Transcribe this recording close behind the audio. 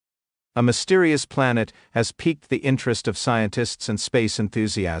A mysterious planet has piqued the interest of scientists and space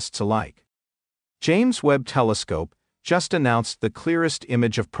enthusiasts alike. James Webb Telescope just announced the clearest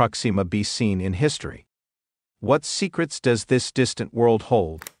image of Proxima B seen in history. What secrets does this distant world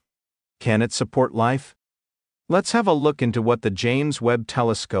hold? Can it support life? Let's have a look into what the James Webb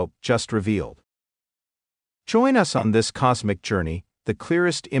Telescope just revealed. Join us on this cosmic journey. The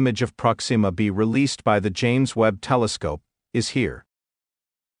clearest image of Proxima B released by the James Webb Telescope is here.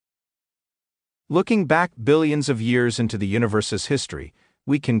 Looking back billions of years into the universe's history,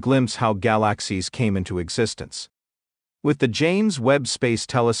 we can glimpse how galaxies came into existence. With the James Webb Space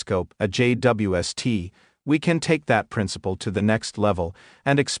Telescope, a JWST, we can take that principle to the next level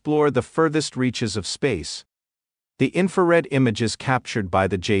and explore the furthest reaches of space. The infrared images captured by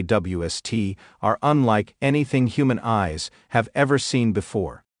the JWST are unlike anything human eyes have ever seen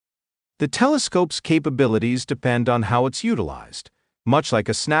before. The telescope's capabilities depend on how it's utilized, much like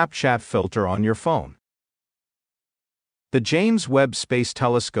a Snapchat filter on your phone. The James Webb Space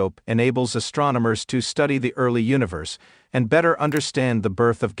Telescope enables astronomers to study the early universe and better understand the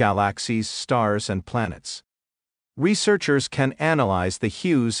birth of galaxies, stars, and planets. Researchers can analyze the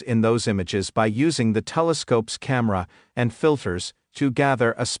hues in those images by using the telescope's camera and filters to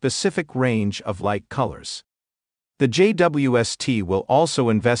gather a specific range of light colors. The JWST will also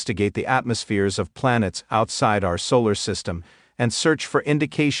investigate the atmospheres of planets outside our solar system and search for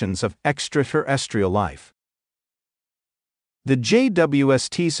indications of extraterrestrial life. The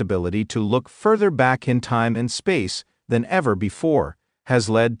JWST's ability to look further back in time and space than ever before has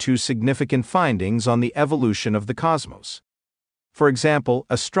led to significant findings on the evolution of the cosmos. For example,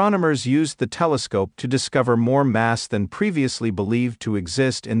 astronomers used the telescope to discover more mass than previously believed to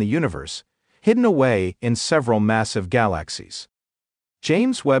exist in the universe, hidden away in several massive galaxies.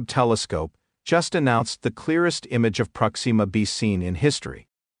 James Webb Telescope just announced the clearest image of Proxima B seen in history.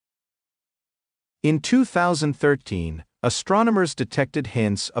 In 2013, astronomers detected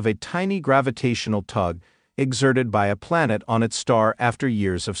hints of a tiny gravitational tug exerted by a planet on its star after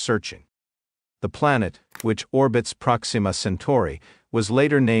years of searching. The planet, which orbits Proxima Centauri, was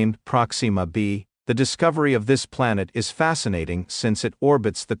later named Proxima B. The discovery of this planet is fascinating since it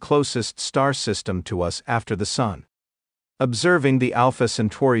orbits the closest star system to us after the Sun. Observing the Alpha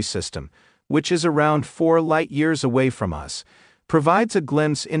Centauri system, which is around 4 light-years away from us, provides a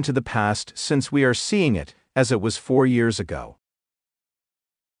glimpse into the past since we are seeing it as it was 4 years ago.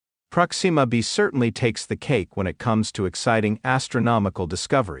 Proxima B certainly takes the cake when it comes to exciting astronomical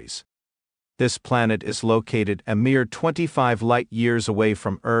discoveries. This planet is located a mere 25 light-years away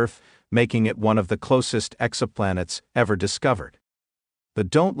from Earth, making it one of the closest exoplanets ever discovered. But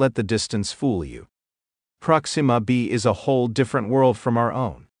don't let the distance fool you. Proxima B is a whole different world from our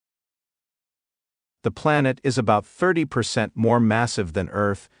own. The planet is about 30% more massive than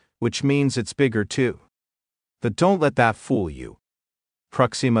Earth, which means it's bigger too. But don't let that fool you.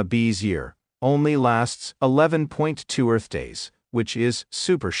 Proxima B's year only lasts 11.2 Earth days, which is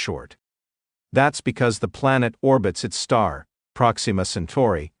super short. That's because the planet orbits its star, Proxima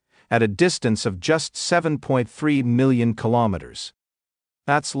Centauri, at a distance of just 7.3 million kilometers.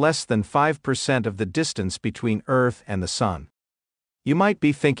 That's less than 5% of the distance between Earth and the Sun. You might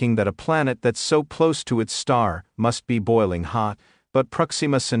be thinking that a planet that's so close to its star must be boiling hot, but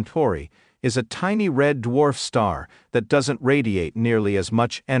Proxima Centauri is a tiny red dwarf star that doesn't radiate nearly as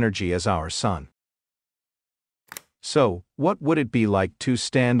much energy as our Sun. So, what would it be like to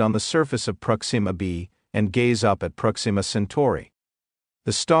stand on the surface of Proxima B and gaze up at Proxima Centauri?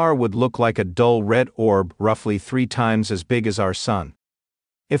 The star would look like a dull red orb roughly 3 times as big as our Sun.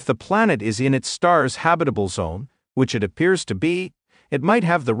 If the planet is in its star's habitable zone, which it appears to be, it might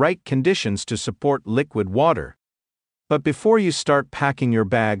have the right conditions to support liquid water. But before you start packing your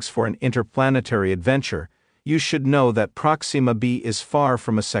bags for an interplanetary adventure, you should know that Proxima B is far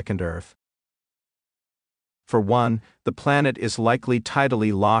from a second Earth. For one, the planet is likely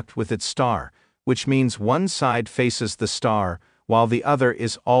tidally locked with its star, which means one side faces the star, while the other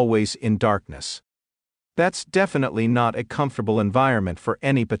is always in darkness. That's definitely not a comfortable environment for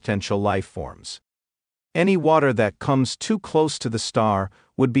any potential life forms. Any water that comes too close to the star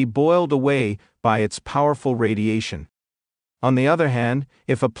would be boiled away by its powerful radiation. On the other hand,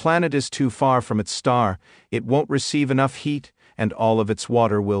 if a planet is too far from its star, it won't receive enough heat, and all of its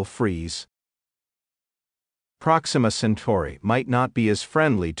water will freeze. Proxima Centauri might not be as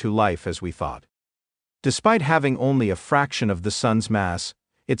friendly to life as we thought. Despite having only a fraction of the Sun's mass,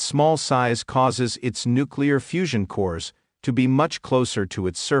 its small size causes its nuclear fusion cores to be much closer to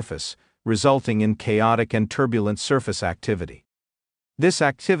its surface, resulting in chaotic and turbulent surface activity. This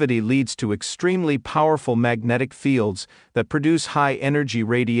activity leads to extremely powerful magnetic fields that produce high-energy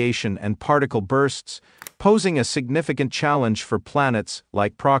radiation and particle bursts, posing a significant challenge for planets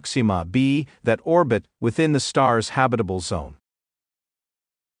like Proxima B that orbit within the star's habitable zone.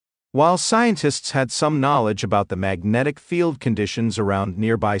 While scientists had some knowledge about the magnetic field conditions around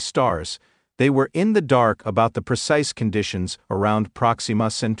nearby stars, they were in the dark about the precise conditions around Proxima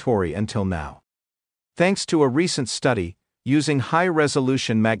Centauri until now. Thanks to a recent study, using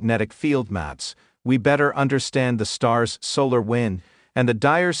high-resolution magnetic field maps, we better understand the star's solar wind and the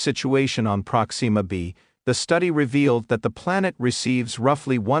dire situation on Proxima B. The study revealed that the planet receives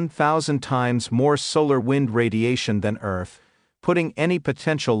roughly 1,000 times more solar wind radiation than Earth, putting any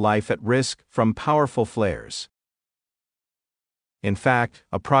potential life at risk from powerful flares. In fact,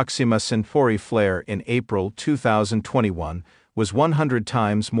 a Proxima Centauri flare in April 2021 was 100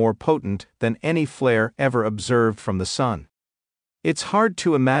 times more potent than any flare ever observed from the Sun. It's hard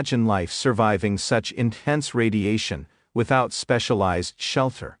to imagine life surviving such intense radiation without specialized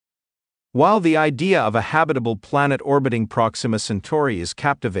shelter. While the idea of a habitable planet orbiting Proxima Centauri is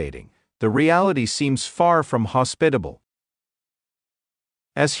captivating, the reality seems far from hospitable.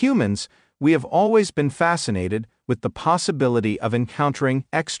 As humans, we have always been fascinated with the possibility of encountering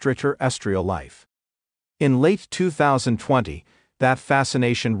extraterrestrial life. In late 2020, that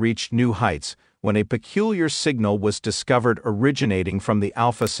fascination reached new heights when a peculiar signal was discovered originating from the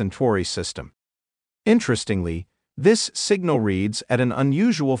Alpha Centauri system. Interestingly, this signal reads at an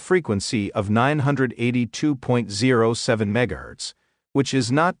unusual frequency of 982.07 MHz, which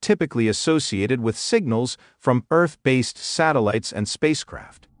is not typically associated with signals from Earth-based satellites and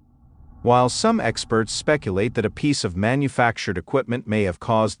spacecraft. While some experts speculate that a piece of manufactured equipment may have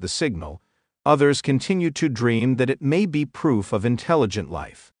caused the signal, others continue to dream that it may be proof of intelligent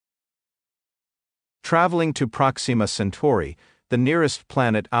life. Traveling to Proxima Centauri, the nearest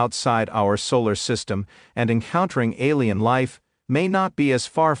planet outside our solar system, and encountering alien life may not be as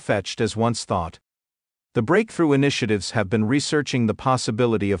far-fetched as once thought. The breakthrough initiatives have been researching the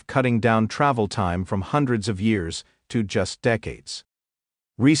possibility of cutting down travel time from hundreds of years to just decades.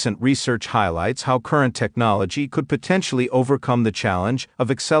 Recent research highlights how current technology could potentially overcome the challenge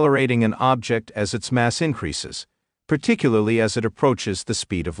of accelerating an object as its mass increases, particularly as it approaches the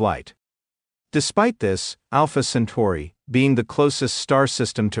speed of light. Despite this, Alpha Centauri, being the closest star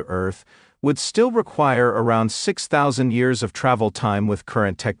system to Earth, would still require around 6,000 years of travel time with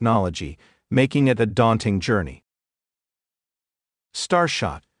current technology, making it a daunting journey.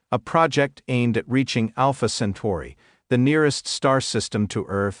 Starshot, a project aimed at reaching Alpha Centauri, the nearest star system to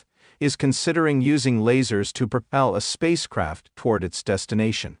Earth, is considering using lasers to propel a spacecraft toward its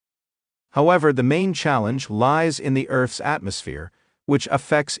destination. However, the main challenge lies in the Earth's atmosphere, which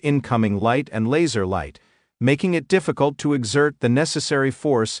affects incoming light and laser light, making it difficult to exert the necessary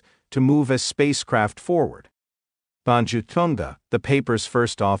force to move a spacecraft forward. Banju Tonga, the paper's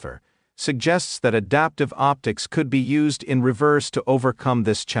first author, suggests that adaptive optics could be used in reverse to overcome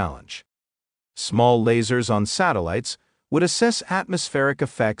this challenge. Small lasers on satellites would assess atmospheric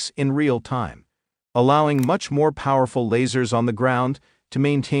effects in real time, allowing much more powerful lasers on the ground to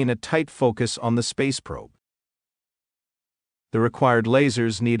maintain a tight focus on the space probe. The required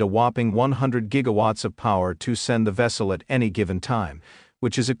lasers need a whopping 100 gigawatts of power to send the vessel at any given time,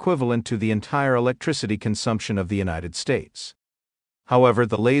 which is equivalent to the entire electricity consumption of the United States. However,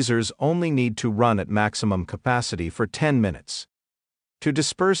 the lasers only need to run at maximum capacity for 10 minutes. To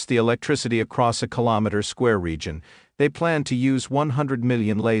disperse the electricity across a kilometer-square region, they plan to use 100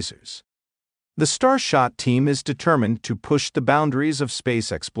 million lasers. The Starshot team is determined to push the boundaries of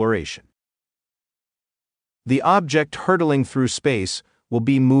space exploration. The object hurtling through space will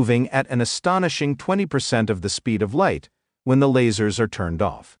be moving at an astonishing 20% of the speed of light when the lasers are turned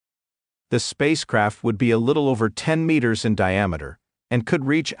off. The spacecraft would be a little over 10 meters in diameter and could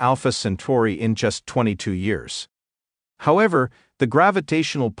reach Alpha Centauri in just 22 years. However, the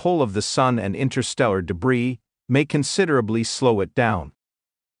gravitational pull of the Sun and interstellar debris may considerably slow it down.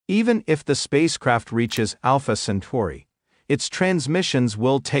 Even if the spacecraft reaches Alpha Centauri, its transmissions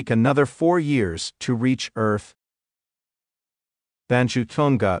will take another 4 years to reach Earth. Banju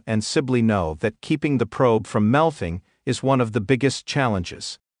Tonga and Sibley know that keeping the probe from melting is one of the biggest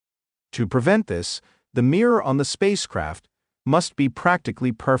challenges. To prevent this, the mirror on the spacecraft must be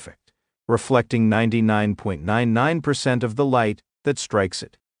practically perfect, reflecting 99.99% of the light that strikes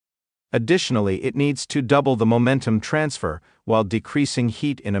it. Additionally, it needs to double the momentum transfer while decreasing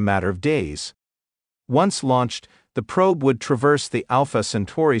heat in a matter of days. Once launched, the probe would traverse the Alpha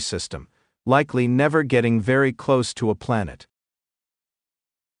Centauri system, likely never getting very close to a planet.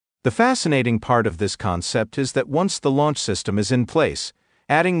 The fascinating part of this concept is that once the launch system is in place,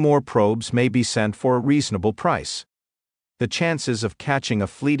 adding more probes may be sent for a reasonable price. The chances of catching a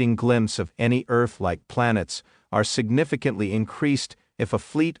fleeting glimpse of any Earth-like planets are significantly increased if a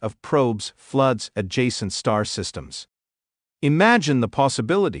fleet of probes floods adjacent star systems. Imagine the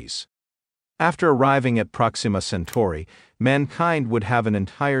possibilities. After arriving at Proxima Centauri, mankind would have an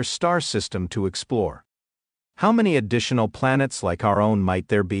entire star system to explore. How many additional planets like our own might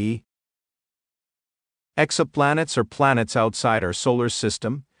there be? Exoplanets are planets outside our solar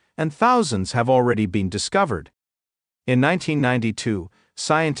system, and thousands have already been discovered. In 1992,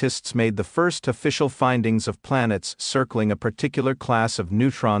 scientists made the first official findings of planets circling a particular class of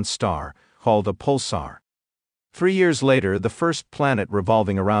neutron star, called a pulsar. 3 years later, the first planet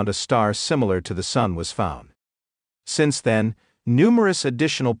revolving around a star similar to the Sun was found. Since then, numerous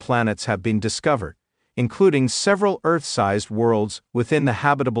additional planets have been discovered, including several Earth-sized worlds within the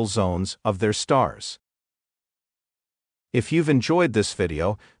habitable zones of their stars. If you've enjoyed this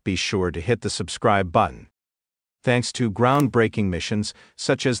video, be sure to hit the subscribe button. Thanks to groundbreaking missions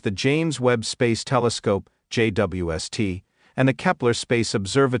such as the James Webb Space Telescope, JWST, and the Kepler Space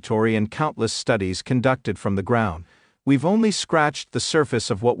Observatory and countless studies conducted from the ground, we've only scratched the surface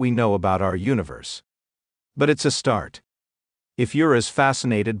of what we know about our universe. But it's a start. If you're as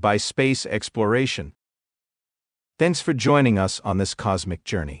fascinated by space exploration, thanks for joining us on this cosmic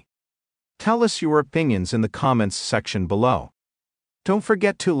journey. Tell us your opinions in the comments section below. Don't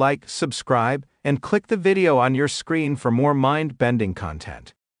forget to like, subscribe, and click the video on your screen for more mind-bending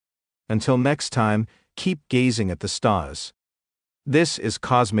content. Until next time, keep gazing at the stars. This is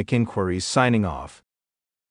Cosmic Inquiries signing off.